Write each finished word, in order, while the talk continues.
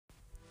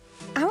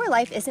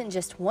life isn't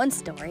just one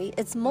story,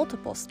 it's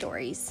multiple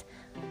stories.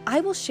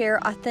 I will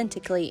share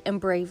authentically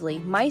and bravely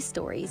my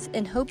stories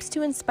in hopes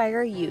to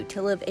inspire you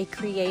to live a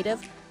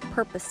creative,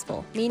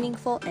 purposeful,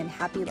 meaningful, and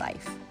happy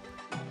life.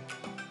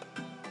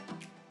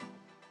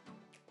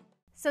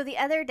 So the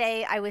other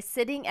day, I was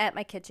sitting at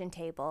my kitchen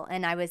table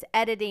and I was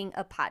editing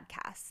a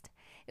podcast.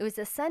 It was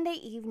a Sunday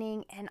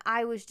evening and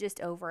I was just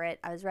over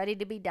it. I was ready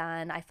to be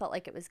done. I felt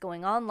like it was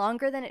going on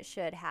longer than it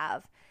should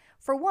have.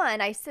 For one,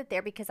 I sit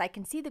there because I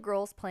can see the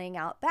girls playing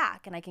out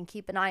back and I can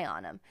keep an eye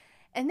on them.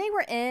 And they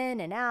were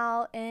in and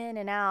out,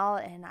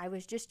 and I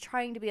was just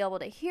trying to be able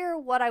to hear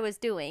what I was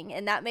doing,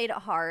 and that made it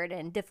hard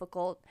and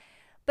difficult.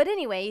 But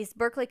anyways,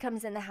 Berkeley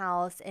comes in the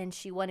house and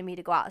she wanted me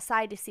to go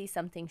outside to see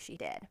something she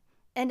did.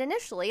 And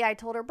initially I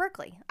told her,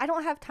 Berkeley, I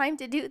don't have time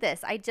to do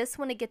this. I just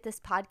want to get this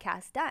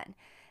podcast done.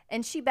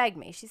 And she begged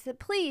me. She said,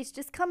 please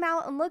just come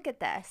out and look at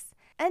this.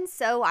 And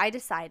so I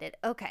decided,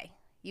 okay,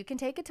 you can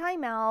take a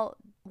time out.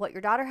 What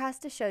your daughter has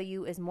to show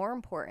you is more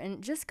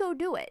important. Just go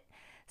do it.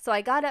 So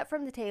I got up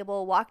from the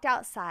table, walked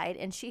outside,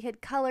 and she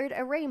had colored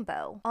a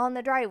rainbow on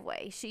the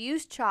driveway. She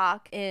used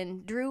chalk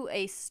and drew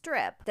a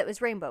strip that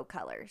was rainbow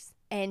colors.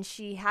 And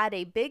she had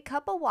a big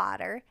cup of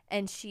water,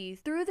 and she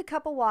threw the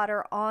cup of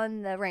water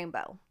on the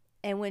rainbow.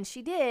 And when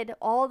she did,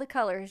 all the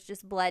colors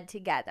just bled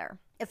together.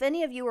 If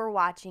any of you were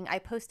watching, I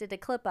posted a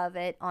clip of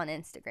it on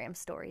Instagram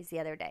stories the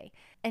other day.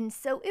 And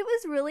so it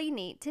was really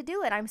neat to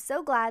do it. I'm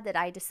so glad that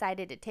I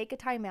decided to take a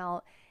time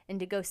out and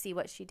to go see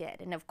what she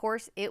did. And of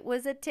course, it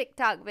was a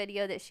TikTok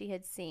video that she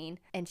had seen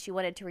and she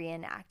wanted to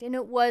reenact. And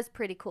it was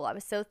pretty cool. I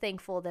was so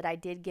thankful that I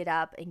did get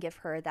up and give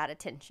her that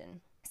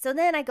attention. So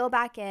then I go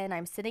back in,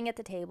 I'm sitting at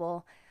the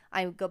table.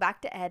 I go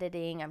back to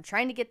editing. I'm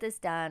trying to get this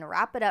done,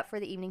 wrap it up for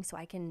the evening so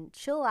I can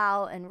chill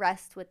out and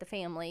rest with the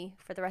family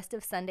for the rest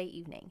of Sunday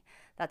evening.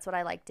 That's what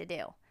I like to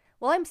do.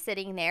 Well, I'm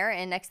sitting there,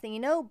 and next thing you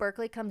know,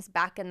 Berkeley comes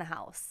back in the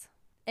house.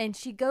 And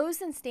she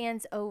goes and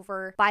stands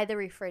over by the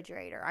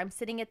refrigerator. I'm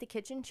sitting at the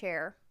kitchen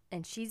chair,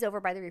 and she's over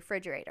by the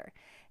refrigerator.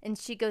 And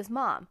she goes,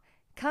 Mom,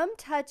 come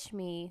touch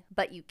me,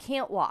 but you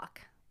can't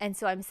walk. And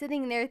so I'm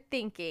sitting there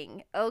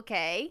thinking,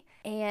 okay.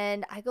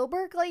 And I go,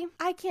 Berkeley,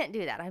 I can't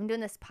do that. I'm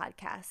doing this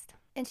podcast.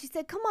 And she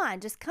said, come on,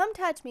 just come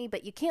touch me,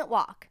 but you can't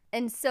walk.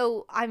 And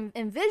so I'm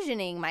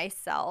envisioning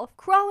myself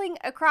crawling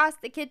across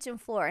the kitchen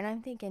floor. And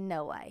I'm thinking,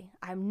 no way,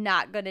 I'm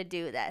not going to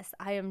do this.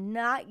 I am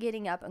not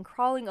getting up and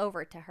crawling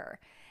over to her.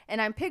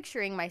 And I'm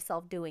picturing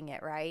myself doing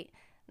it, right?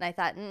 And I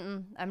thought,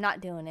 I'm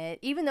not doing it.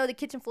 Even though the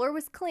kitchen floor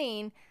was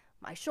clean,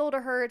 my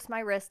shoulder hurts,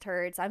 my wrist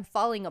hurts, I'm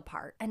falling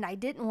apart. And I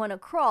didn't want to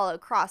crawl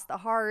across the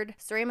hard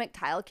ceramic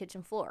tile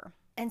kitchen floor.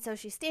 And so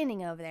she's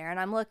standing over there and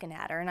I'm looking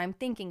at her and I'm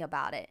thinking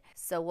about it.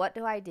 So what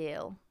do?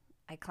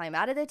 I climb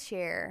out of the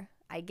chair.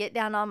 I get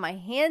down on my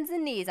hands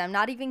and knees. I'm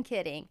not even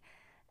kidding.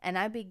 And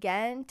I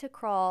began to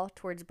crawl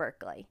towards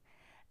Berkeley.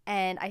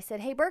 And I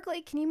said, hey,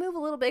 Berkeley, can you move a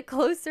little bit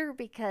closer?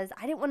 Because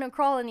I didn't want to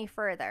crawl any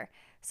further.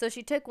 So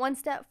she took one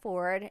step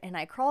forward and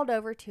I crawled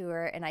over to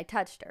her and I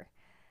touched her.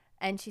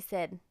 And she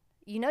said,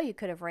 you know, you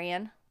could have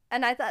ran.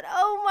 And I thought,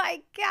 oh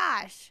my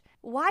gosh,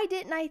 why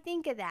didn't I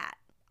think of that?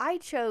 I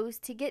chose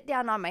to get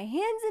down on my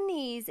hands and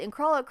knees and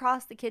crawl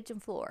across the kitchen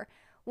floor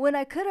when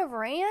I could have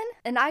ran.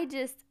 And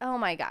oh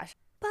my gosh.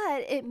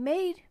 But it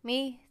made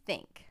me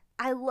think.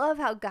 I love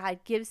how God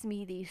gives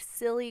me these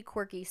silly,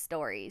 quirky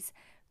stories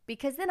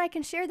because then I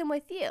can share them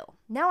with you.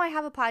 Now I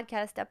have a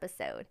podcast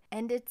episode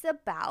and it's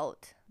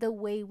about the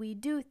way we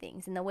do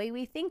things and the way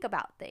we think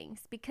about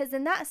things. Because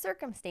in that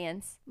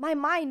circumstance, my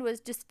mind was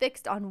just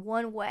fixed on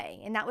one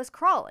way, and that was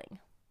crawling.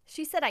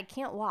 She said I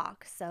can't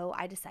walk, so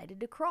I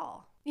decided to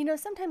crawl. You know,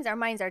 sometimes our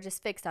minds are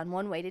just fixed on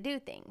one way to do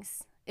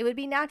things. It would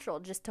be natural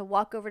just to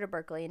walk over to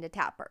Berkeley and to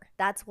tap her.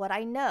 That's what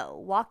I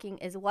know. Walking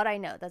is what I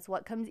know. That's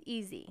what comes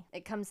easy.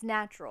 It comes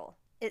natural.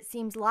 It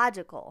seems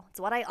logical. It's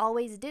what I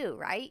always do,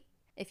 right?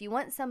 If you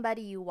want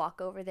somebody, you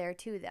walk over there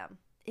to them.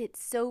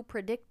 It's so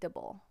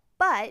predictable.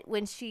 But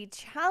when she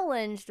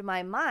challenged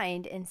my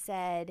mind and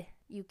said,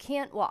 you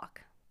can't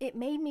walk, it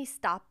made me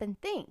stop and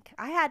think.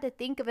 I had to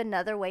think of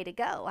another way to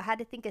go. I had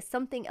to think of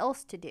something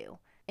else to do.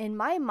 And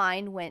my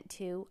mind went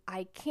to,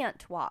 I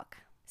can't walk.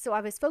 So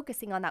I was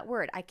focusing on that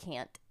word, I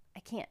can't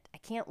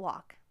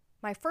walk.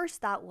 My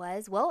first thought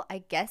was, well,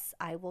 I guess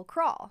I will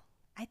crawl.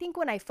 I think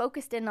when I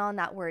focused in on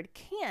that word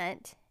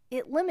can't,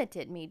 it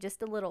limited me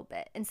just a little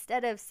bit.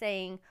 Instead of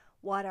saying,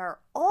 what are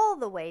all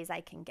the ways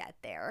I can get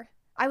there?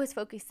 I was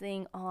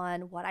focusing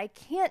on what I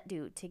can't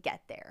do to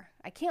get there.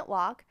 I can't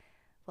walk.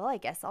 Well, I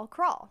guess I'll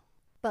crawl.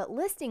 But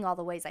listing all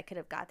the ways I could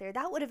have got there,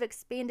 that would have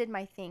expanded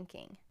my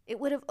thinking. It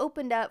would have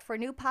opened up for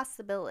new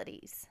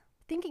possibilities.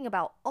 Thinking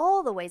about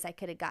all the ways I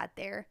could have got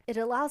there, it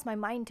allows my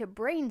mind to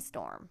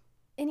brainstorm.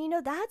 And you know,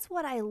 that's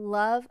what I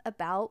love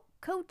about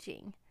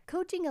coaching.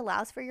 Coaching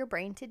allows for your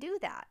brain to do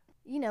that.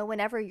 You know,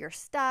 whenever you're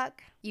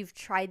stuck, you've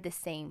tried the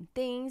same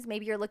things,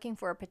 maybe you're looking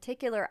for a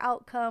particular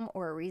outcome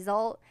or a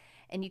result,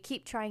 and you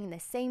keep trying the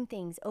same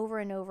things over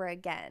and over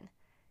again.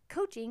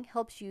 Coaching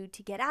helps you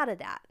to get out of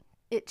that.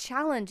 It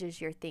challenges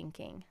your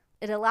thinking.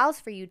 It allows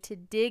for you to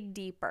dig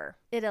deeper.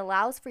 It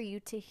allows for you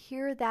to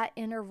hear that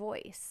inner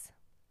voice.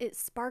 It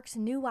sparks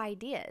new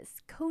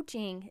ideas.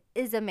 Coaching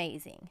is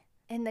amazing.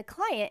 And the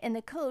client and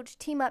the coach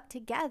team up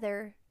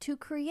together to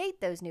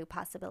create those new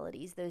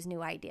possibilities, those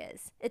new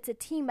ideas. It's a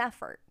team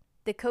effort.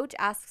 The coach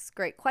asks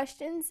great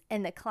questions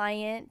and the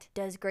client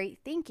does great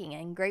thinking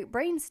and great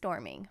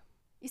brainstorming.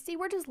 You see,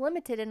 we're just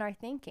limited in our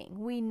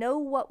thinking. We know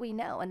what we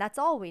know, and that's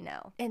all we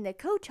know. And the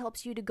coach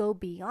helps you to go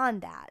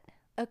beyond that.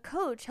 A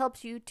coach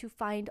helps you to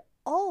find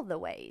all the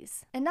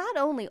ways. And not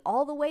only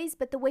all the ways,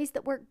 but the ways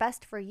that work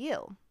best for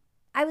you.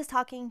 I was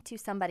talking to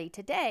somebody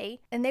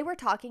today, and they were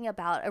talking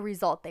about a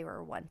result they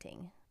were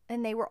wanting.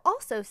 And they were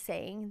also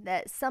saying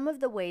that some of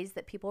the ways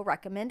that people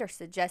recommend or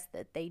suggest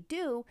that they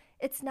do,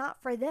 it's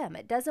not for them.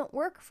 It doesn't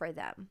work for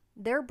them.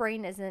 Their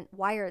brain isn't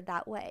wired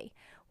that way.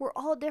 We're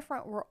all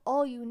different. We're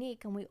all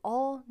unique, and we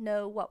all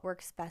know what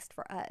works best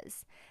for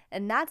us.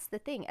 And that's the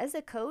thing. As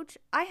a coach,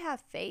 I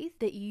have faith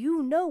that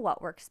you know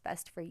what works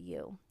best for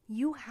you.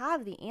 You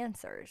have the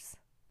answers.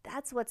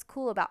 That's what's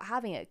cool about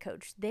having a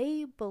coach.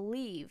 They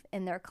believe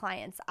in their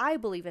clients. I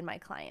believe in my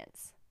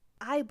clients.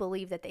 I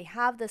believe that they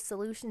have the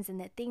solutions and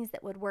the things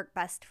that would work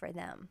best for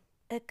them.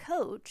 A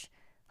coach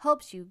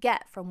helps you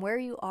get from where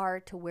you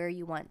are to where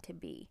you want to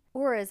be.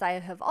 Or as I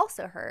have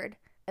also heard,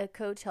 a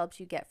coach helps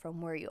you get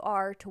from where you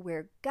are to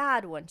where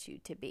God wants you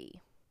to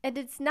be. And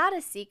it's not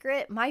a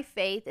secret, my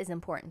faith is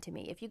important to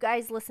me. If you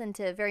guys listen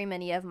to very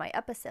many of my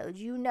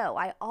episodes, you know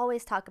I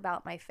always talk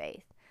about my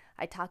faith.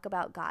 I talk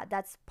about God.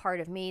 That's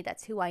part of me.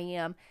 That's who I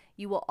am.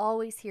 You will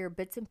always hear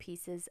bits and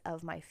pieces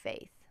of my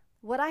faith.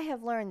 What I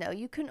have learned, though,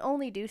 you can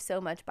only do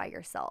so much by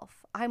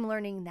yourself. I'm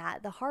learning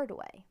that the hard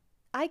way.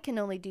 I can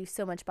only do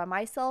so much by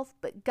myself,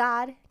 but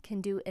God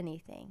can do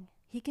anything.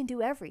 He can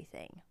do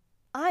everything.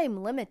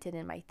 I'm limited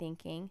in my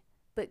thinking,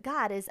 but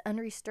God is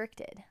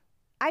unrestricted.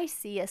 I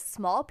see a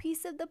small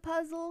piece of the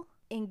puzzle,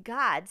 and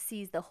God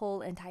sees the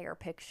whole entire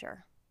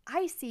picture.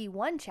 I see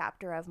one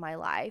chapter of my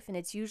life, and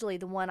it's usually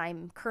the one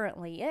I'm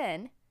currently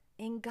in,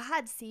 and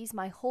God sees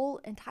my whole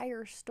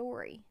entire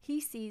story. He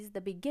sees the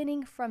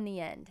beginning from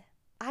the end.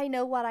 I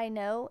know what I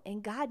know,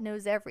 and God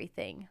knows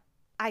everything.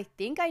 I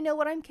think I know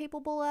what I'm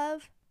capable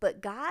of,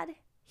 but God,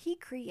 He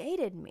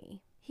created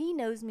me. He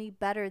knows me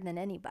better than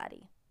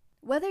anybody.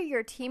 Whether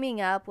you're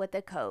teaming up with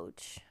a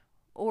coach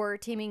or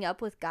teaming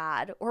up with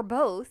God or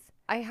both,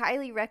 I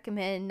highly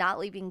recommend not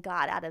leaving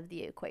God out of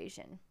the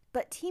equation,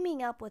 but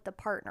teaming up with a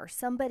partner,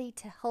 somebody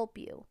to help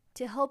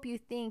you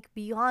think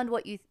beyond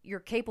what you're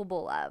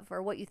capable of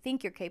or what you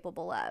think you're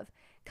capable of,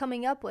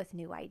 coming up with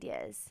new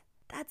ideas.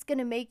 That's going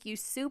to make you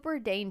super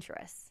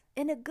dangerous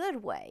in a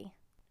good way.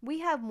 We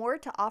have more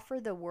to offer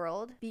the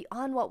world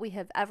beyond what we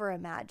have ever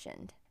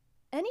imagined.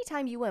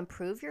 Anytime you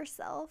improve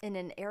yourself in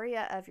an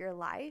area of your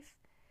life,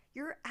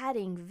 you're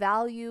adding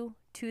value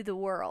to the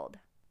world.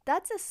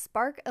 That's a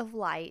spark of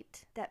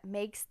light that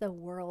makes the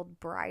world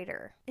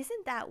brighter.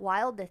 Isn't that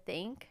wild to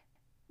think?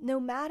 No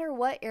matter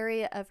what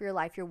area of your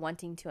life you're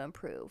wanting to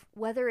improve,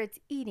 whether it's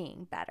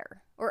eating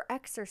better, or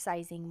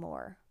exercising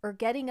more, or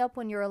getting up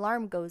when your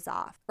alarm goes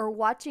off, or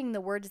watching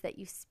the words that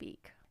you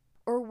speak,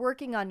 or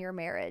working on your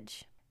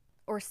marriage,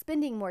 or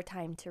spending more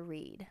time to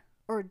read,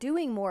 or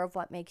doing more of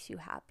what makes you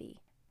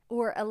happy,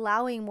 or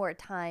allowing more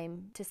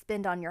time to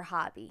spend on your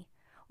hobby,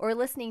 or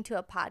listening to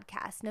a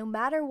podcast, no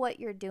matter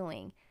what you're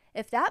doing,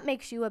 if that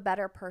makes you a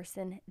better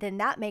person, then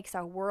that makes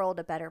our world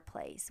a better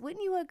place.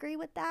 Wouldn't you agree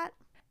with that?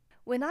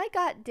 When I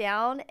got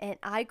down and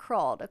I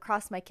crawled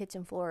across my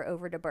kitchen floor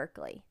over to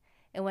Berkeley,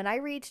 and when I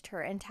reached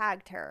her and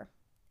tagged her,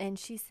 and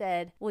she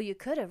said, "Well, you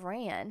could have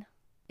ran,"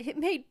 it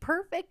made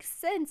perfect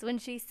sense when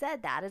she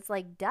said that. It's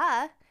like,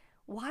 duh,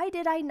 why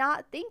did I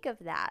not think of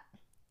that?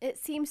 It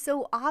seems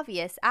so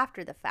obvious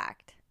after the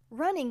fact.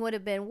 Running would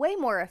have been way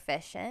more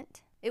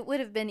efficient. It would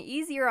have been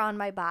easier on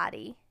my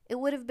body. It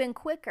would have been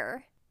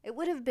quicker. It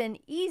would have been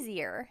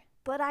easier,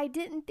 but I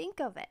didn't think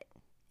of it.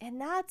 And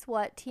that's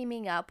what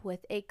teaming up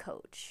with a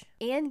coach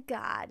and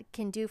God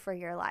can do for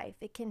your life.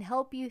 It can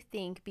help you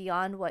think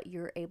beyond what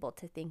you're able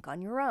to think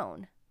on your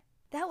own.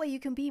 That way you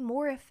can be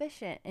more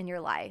efficient in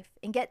your life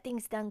and get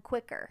things done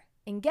quicker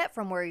and get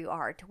from where you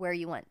are to where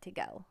you want to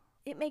go.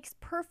 It makes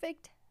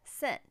perfect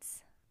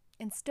sense.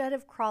 Instead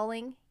of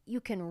crawling,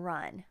 you can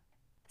run.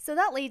 So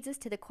that leads us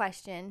to the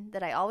question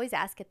that I always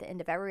ask at the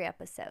end of every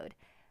episode.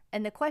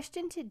 And the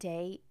question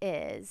today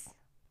is,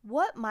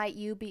 what might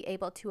you be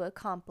able to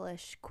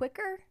accomplish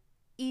quicker,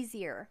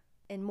 easier,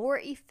 and more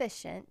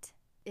efficient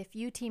if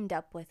you teamed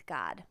up with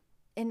God?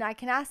 And I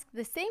can ask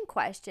the same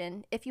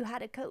question if you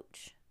had a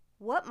coach.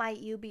 What might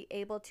you be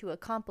able to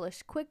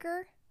accomplish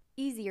quicker,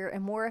 easier,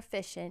 and more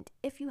efficient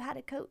if you had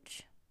a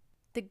coach?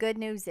 The good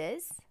news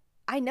is,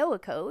 I know a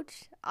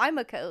coach. I'm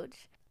a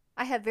coach.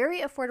 I have very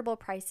affordable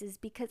prices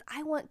because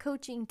I want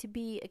coaching to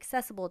be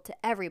accessible to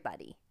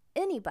everybody,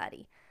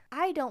 anybody.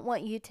 I don't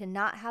want you to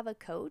not have a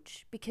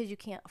coach because you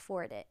can't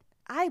afford it.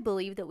 I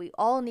believe that we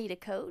all need a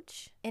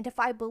coach, and if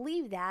I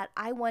believe that,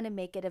 I want to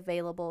make it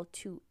available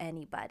to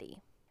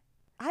anybody.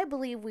 I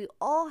believe we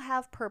all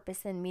have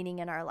purpose and meaning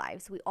in our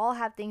lives. We all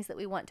have things that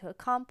we want to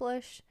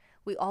accomplish.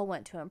 We all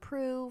want to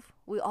improve.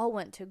 We all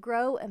want to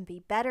grow and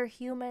be better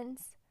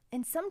humans.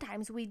 And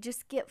sometimes we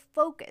just get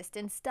focused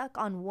and stuck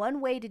on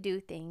one way to do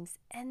things.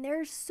 And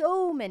there's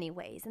so many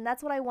ways. And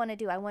that's what I want to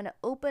do. I want to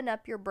open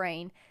up your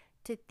brain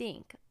to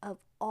think of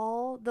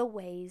all the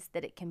ways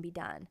that it can be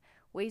done.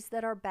 Ways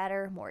that are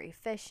better, more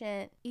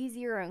efficient,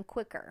 easier, and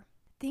quicker.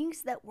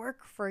 Things that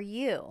work for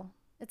you.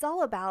 It's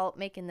all about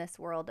making this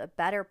world a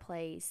better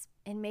place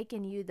and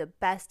making you the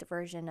best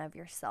version of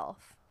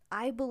yourself.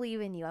 I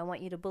believe in you. I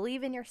want you to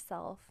believe in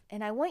yourself,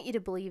 and I want you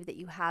to believe that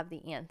you have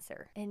the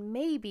answer. And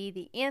maybe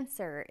the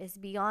answer is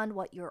beyond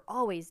what you're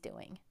always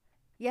doing.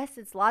 Yes,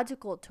 it's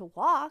logical to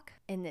walk,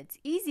 and it's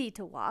easy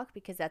to walk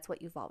because that's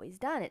what you've always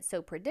done. It's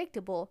so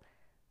predictable,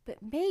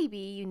 but maybe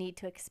you need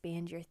to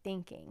expand your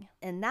thinking,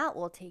 and that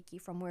will take you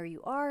from where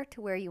you are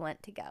to where you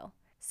want to go.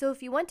 So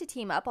if you want to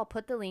team up, I'll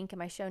put the link in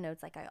my show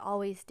notes like I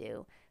always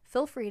do.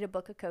 Feel free to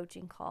book a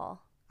coaching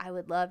call. I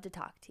would love to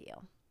talk to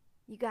you.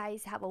 You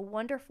guys have a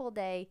wonderful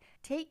day.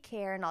 Take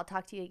care, and I'll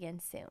talk to you again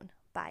soon.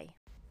 Bye.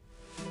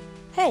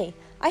 Hey,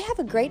 I have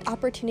a great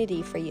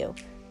opportunity for you.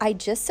 I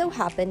just so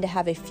happen to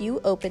have a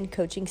few open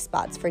coaching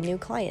spots for new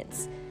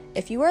clients.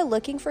 If you are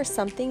looking for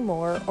something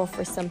more or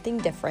for something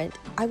different,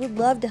 I would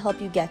love to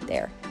help you get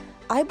there.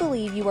 I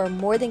believe you are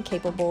more than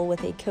capable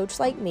with a coach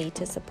like me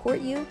to support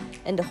you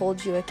and to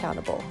hold you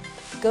accountable.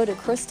 Go to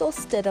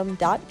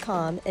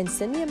crystalstidham.com and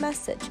send me a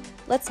message.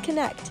 Let's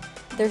connect.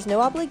 There's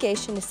no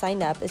obligation to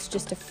sign up. It's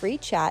just a free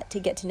chat to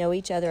get to know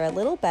each other a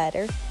little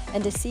better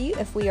and to see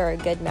if we are a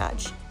good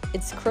match.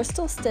 It's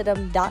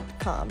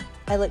crystalstidham.com.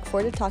 I look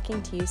forward to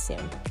talking to you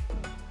soon.